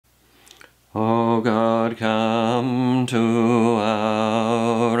come to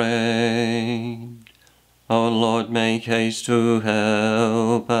our aid. O Lord, make haste to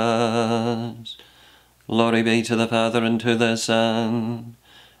help us. Glory be to the Father, and to the Son,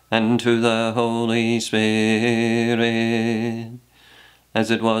 and to the Holy Spirit, as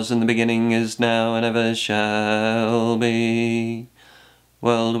it was in the beginning, is now, and ever shall be,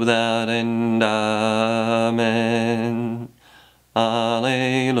 world without end. Amen. Alleluia.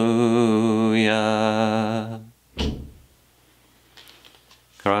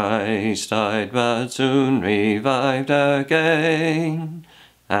 Christ died, but soon revived again,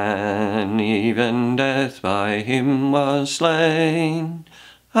 and even death by him was slain.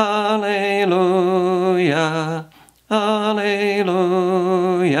 Alleluia, alleluia.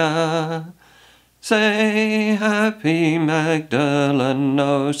 Say, happy Magdalene,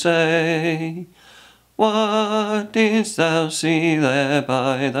 oh say, what didst thou see there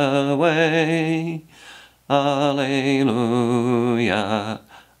by the way? Alleluia,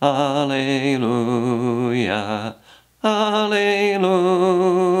 alleluia, alleluia,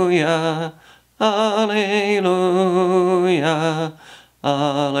 alleluia,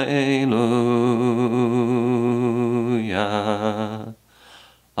 alleluia.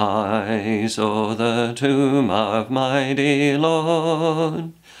 I saw the tomb of my dear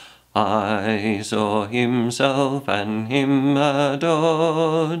Lord. I saw himself and him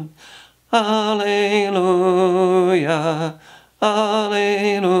adored. Alleluia,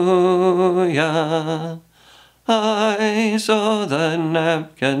 alleluia. I saw the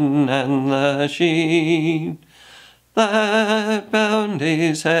napkin and the sheet that bound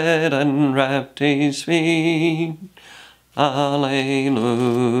his head and wrapped his feet. Alleluia,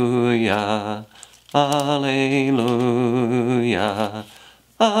 alleluia,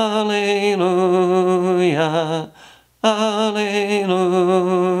 alleluia, alleluia,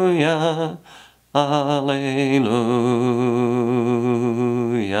 alleluia.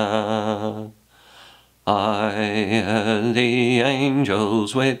 I heard the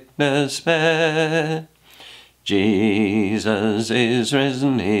angels witness bear, Jesus is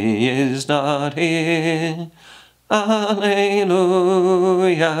risen, he is not here. Alleluia,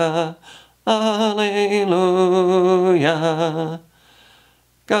 alleluia.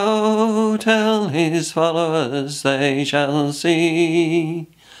 Go tell his followers they shall see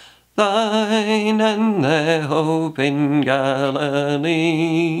thine and their hope in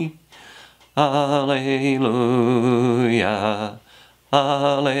Galilee. Alleluia,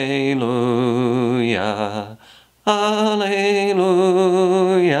 alleluia, alleluia,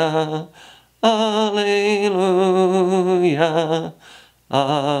 alleluia,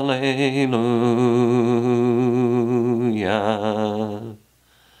 alleluia.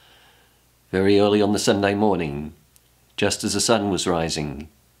 Very early on the Sunday morning, just as the sun was rising,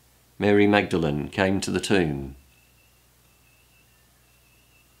 Mary Magdalene came to the tomb.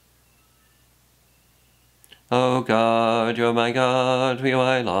 O God, you're my God, for you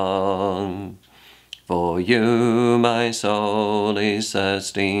I long. For you my soul is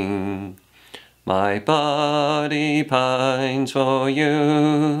thirsting. My body pines for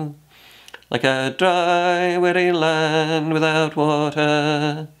you, like a dry, weary land without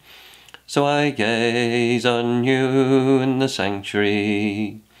water. So I gaze on you in the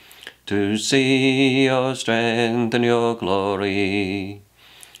sanctuary, to see your strength and your glory.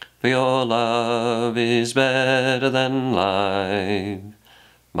 For your love is better than life.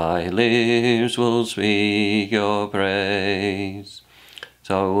 My lips will speak your praise.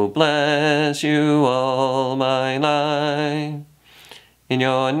 So I will bless you all my life. In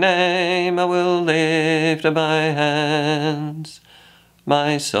your name I will lift up my hands.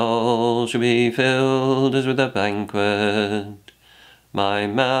 My soul shall be filled as with a banquet. My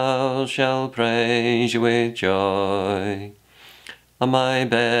mouth shall praise you with joy. On my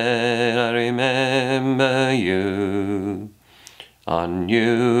bed I remember you. On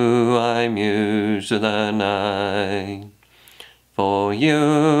you I muse through the night. For you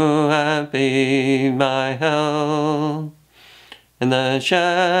have been my help. In the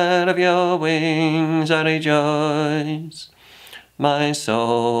shadow of your wings I rejoice. My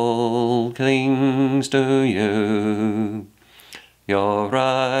soul clings to you. Your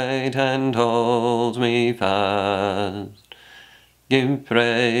right hand holds me fast. Give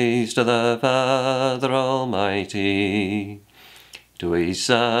praise to the Father Almighty, to his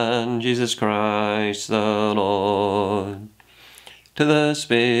Son, Jesus Christ the Lord, to the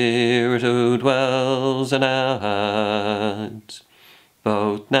Spirit who dwells in our hearts,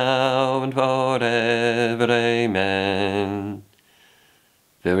 both now and forever. Amen.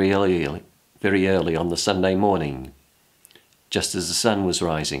 Very early on the Sunday morning, just as the sun was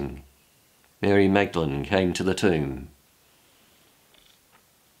rising, Mary Magdalene came to the tomb.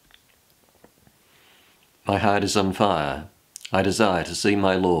 My heart is on fire. I desire to see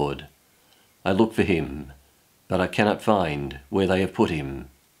my Lord. I look for him, but I cannot find where they have put him.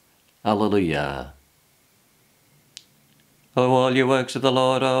 Alleluia. O all you works of the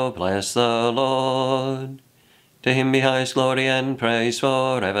Lord, O bless the Lord. To him be highest glory and praise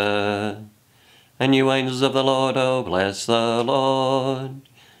for ever. And you angels of the Lord, O bless the Lord.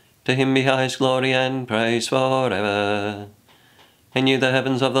 To him be highest glory and praise for ever. And you the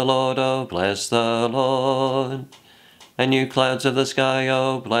heavens of the Lord, O bless the Lord. And you clouds of the sky,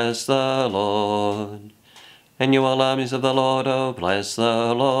 O bless the Lord. And you all armies of the Lord, O bless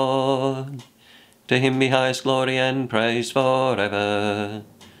the Lord. To him be highest glory and praise for ever.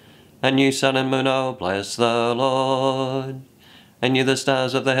 And you sun and moon, O bless the Lord. And you the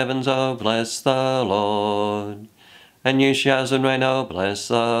stars of the heavens, O bless the Lord. And you showers and rain, O bless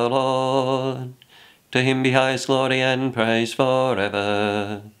the Lord. To him be highest glory and praise for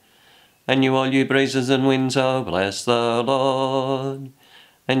ever. And you all you breezes and winds, O bless the Lord.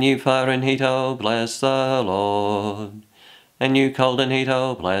 And you fire and heat, O bless the Lord. And you cold and heat,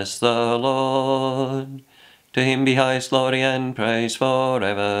 O bless the Lord. To him be highest glory and praise for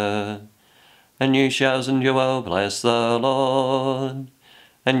ever. And you showers and dew, O bless the Lord.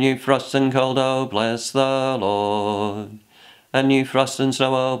 And you frost and cold, O bless the Lord. And you frost and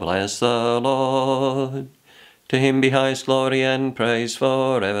snow, O bless the Lord. To him be highest glory and praise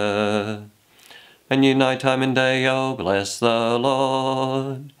for ever. And you night time and day, O bless the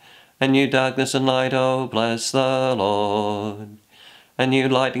Lord. And you darkness and light, O bless the Lord. And you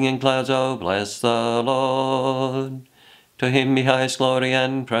lightning and clouds, O bless the Lord. To him be highest glory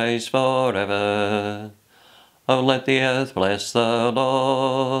and praise for ever. O let the earth bless the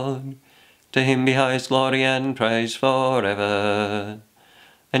Lord. To him be highest glory and praise for ever.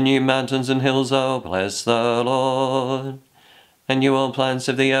 And you mountains and hills, O bless the Lord. And you all plants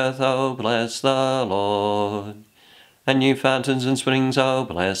of the earth, O bless the Lord. And you fountains and springs, O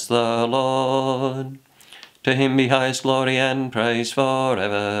bless the Lord. To him be highest glory and praise for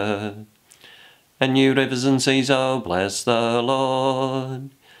ever. And you rivers and seas, O bless the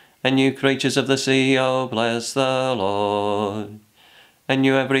Lord. And you creatures of the sea, O bless the Lord. And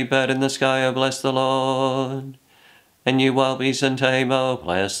you every bird in the sky, O bless the Lord. And you wild beasts and tame, O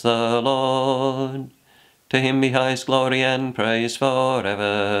bless the Lord. To him be highest glory and praise for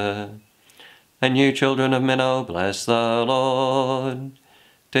ever. And you children of men, O bless the Lord.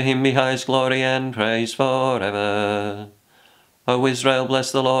 To him be highest glory and praise for ever. O Israel,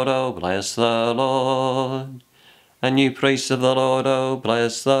 bless the Lord, O bless the Lord. And you priests of the Lord, O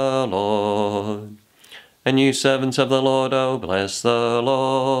bless the Lord. And you servants of the Lord, O bless the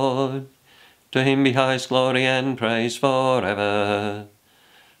Lord. To him be highest glory and praise for ever.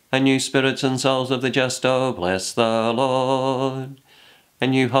 And you spirits and souls of the just, O bless the Lord.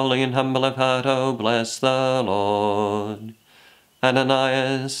 And you holy and humble of heart, O bless the Lord.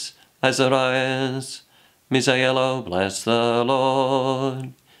 Ananias, Azarias, Misael, O bless the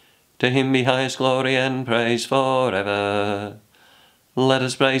Lord. To him be highest glory and praise for ever. Let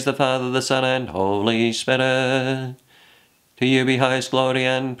us praise the Father, the Son, and Holy Spirit. To you be highest glory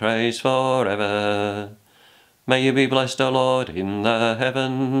and praise for ever. May you be blessed, O Lord, in the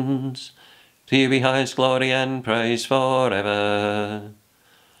heavens. To you be highest glory and praise for ever.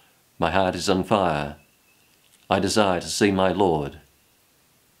 My heart is on fire. I desire to see my Lord.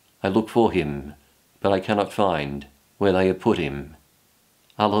 I look for him, but I cannot find where they have put him.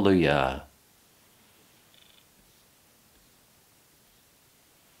 Alleluia.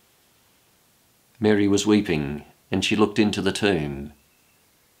 Mary was weeping, and she looked into the tomb.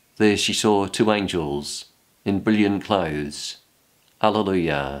 There she saw two angels in brilliant clothes.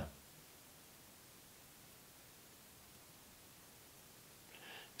 Alleluia.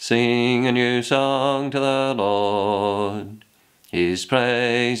 Sing a new song to the Lord, his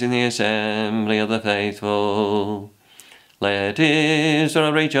praise in the assembly of the faithful. Let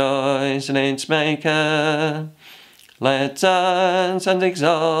Israel rejoice in its Maker. Let Zion's sons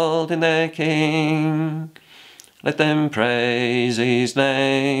exult in their King. Let them praise his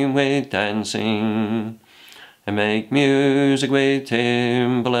name with dancing, and make music with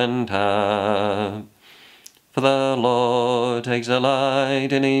timbrel and harp. For the Lord takes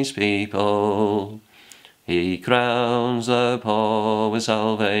delight in his people. He crowns the poor with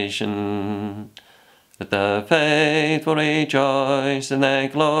salvation. Let the faithful rejoice in their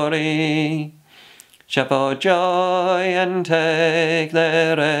glory. Shout for joy and take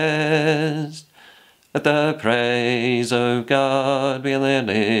their rest. Let the praise of God be on their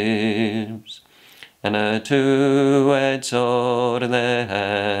lips, and a two-edged sword in their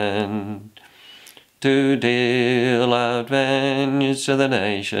hand. to deal out vengeance to the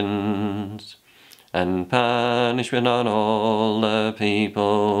nations, and punishment on all the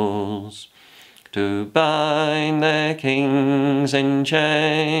peoples, to bind their kings in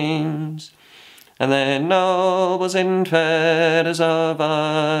chains, and their nobles in fetters of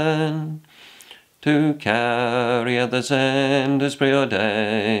iron, to carry out the sentence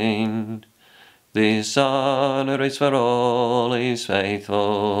preordained. This honour is for all his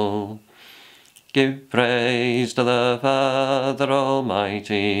faithful. Give praise to the Father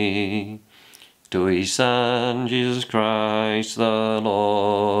Almighty, to his Son, Jesus Christ the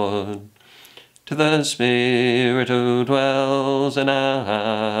Lord, to the Spirit who dwells in our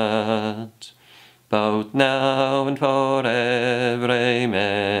hearts, both now and forever.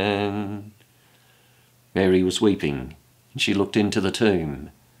 Amen. Mary was weeping, and she looked into the tomb.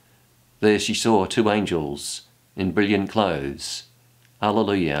 There she saw two angels in brilliant clothes.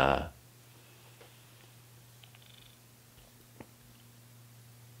 Alleluia.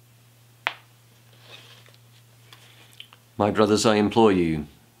 My brothers, I implore you,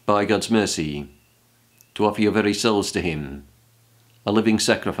 by God's mercy, to offer your very souls to him, a living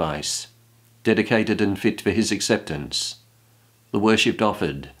sacrifice, dedicated and fit for his acceptance, the worship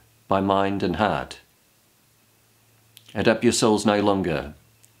offered by mind and heart. Adapt your souls no longer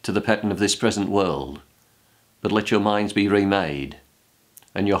to the pattern of this present world, but let your minds be remade,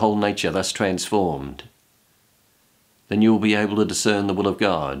 and your whole nature thus transformed. Then you will be able to discern the will of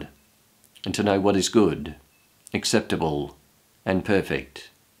God, and to know what is good, acceptable, and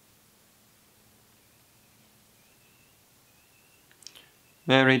perfect.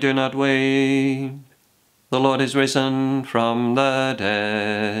 Mary, do not weep. The Lord is risen from the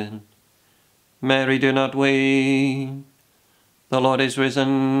dead. Mary, do not weep. The Lord is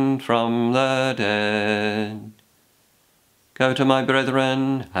risen from the dead. Go to my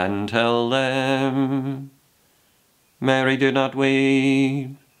brethren and tell them. Mary, do not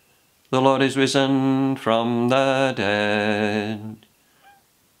weep. The Lord is risen from the dead.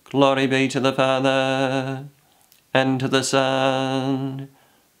 Glory be to the Father, and to the Son,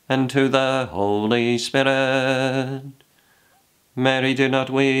 and to the Holy Spirit. Mary, do not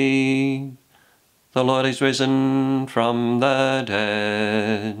weep. The Lord is risen from the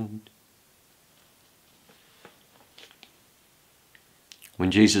dead. When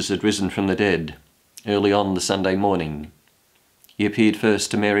Jesus had risen from the dead, early on the Sunday morning, he appeared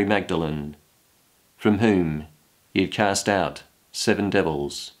first to Mary Magdalene, from whom he had cast out 7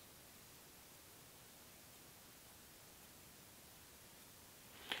 devils.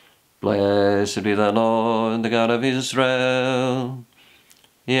 Blessed be the Lord, the God of Israel.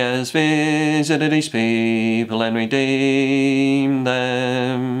 He has visited his people and redeemed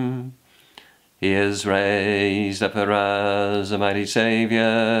them. He has raised up for us a mighty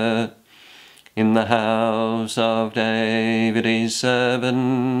Saviour in the house of David his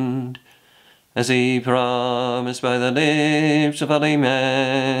servant, as he promised by the lips of holy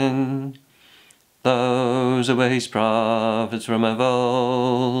men, those who were his prophets from of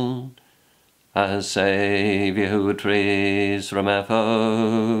old, a Saviour who would free us from our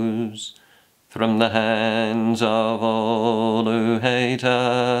foes, from the hands of all who hate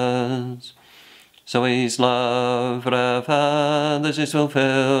us. So his love for our fathers is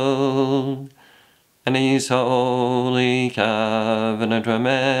fulfilled, and his holy covenant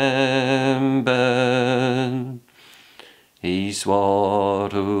remembered. He swore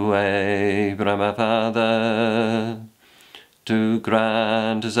to Abraham our father, to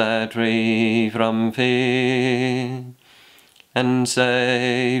grant us that free from fear, and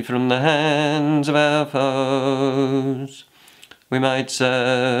safe from the hands of our foes, we might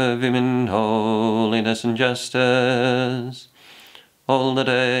serve him in holiness and justice all the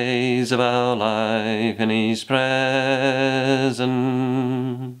days of our life in his presence.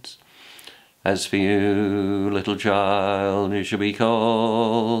 As for you, little child, you shall be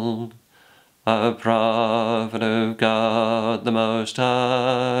called a prophet of God the Most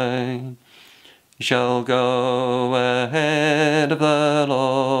High. You shall go ahead of the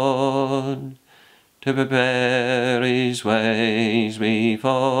Lord to prepare his ways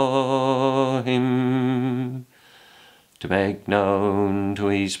before him, to make known to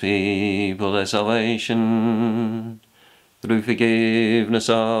his people their salvation, through forgiveness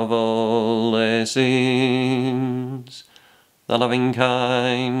of all their sins, the loving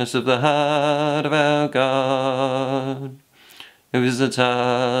kindness of the heart of our God, who visits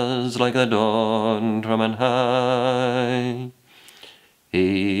us like the dawn from on high.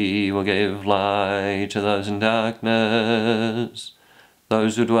 He will give light to those in darkness,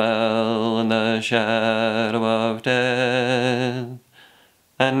 those who dwell in the shadow of death,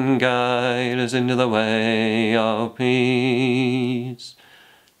 and guide us into the way of peace.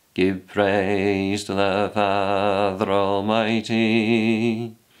 Give praise to the Father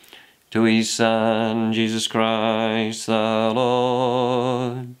Almighty, to his Son, Jesus Christ the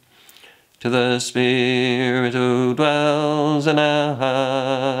Lord, to the Spirit who dwells in our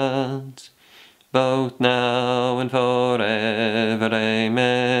hearts, both now and forever. Amen.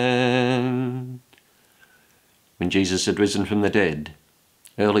 When Jesus had risen from the dead,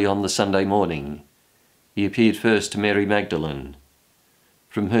 early on the Sunday morning, he appeared first to Mary Magdalene,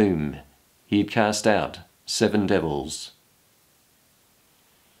 from whom he had cast out 7 devils.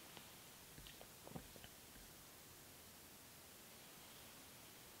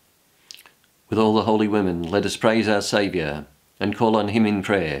 With all the holy women, let us praise our Saviour and call on him in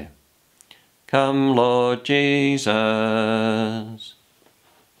prayer. Come, Lord Jesus.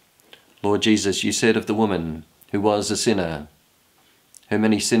 Lord Jesus, you said of the woman who was a sinner, her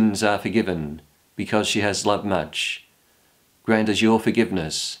many sins are forgiven because she has loved much. Grant us your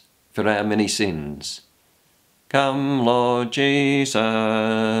forgiveness for our many sins. Come, Lord Jesus.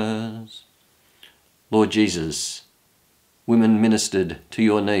 Lord Jesus, women ministered to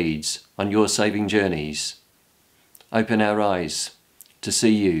your needs on your saving journeys. Open our eyes to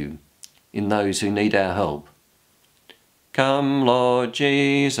see you in those who need our help. Come, Lord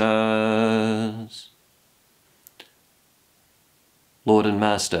Jesus. Lord and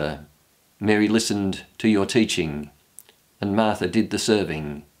Master, Mary listened to your teaching, and Martha did the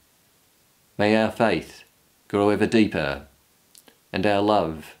serving. May our faith grow ever deeper, and our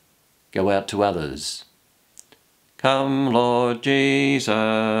love go out to others. Come, Lord Jesus.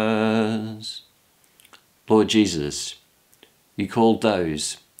 Lord Jesus, you called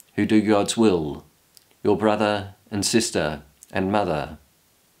those who do God's will, your brother and sister and mother.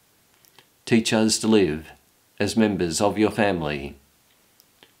 Teach us to live as members of your family.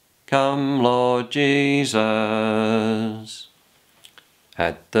 Come, Lord Jesus.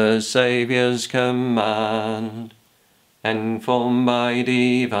 At the Saviour's command, and formed by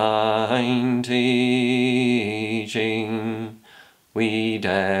divine teaching, we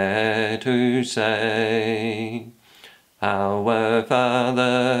dare to say, Our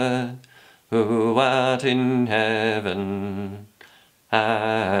Father, who art in heaven,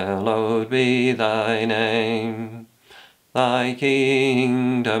 hallowed be thy name. Thy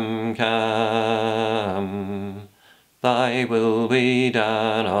kingdom come, thy will be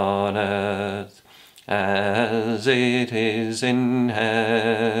done on earth as it is in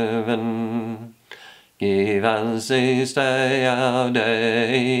heaven. Give us this day our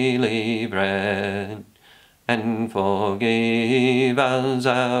daily bread, and forgive us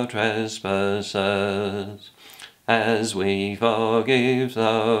our trespasses, as we forgive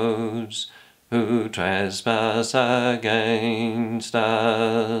those who trespass against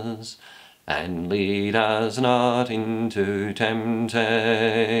us. And lead us not into temptation,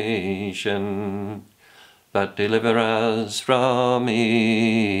 but deliver us from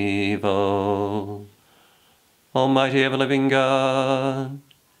evil. Almighty ever-living God,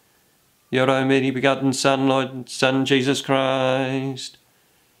 your only begotten Son, Lord Son Jesus Christ,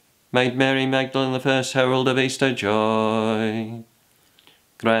 made Mary Magdalene the first herald of Easter joy.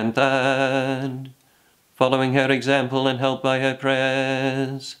 Grant that, following her example and helped by her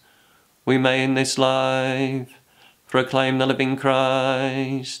prayers, we may in this life proclaim the living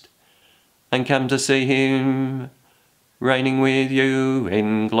Christ and come to see him reigning with you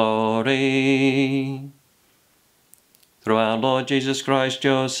in glory. Through our Lord Jesus Christ,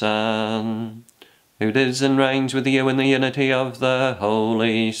 your Son, who lives and reigns with you in the unity of the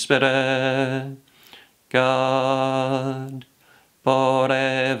Holy Spirit, God,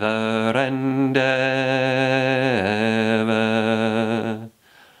 forever and ever.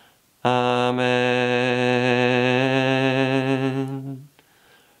 Amen.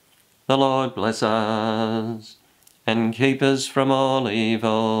 The Lord bless us, and keep us from all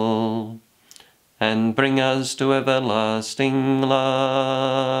evil, and bring us to everlasting life.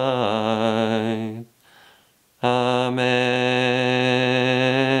 Amen.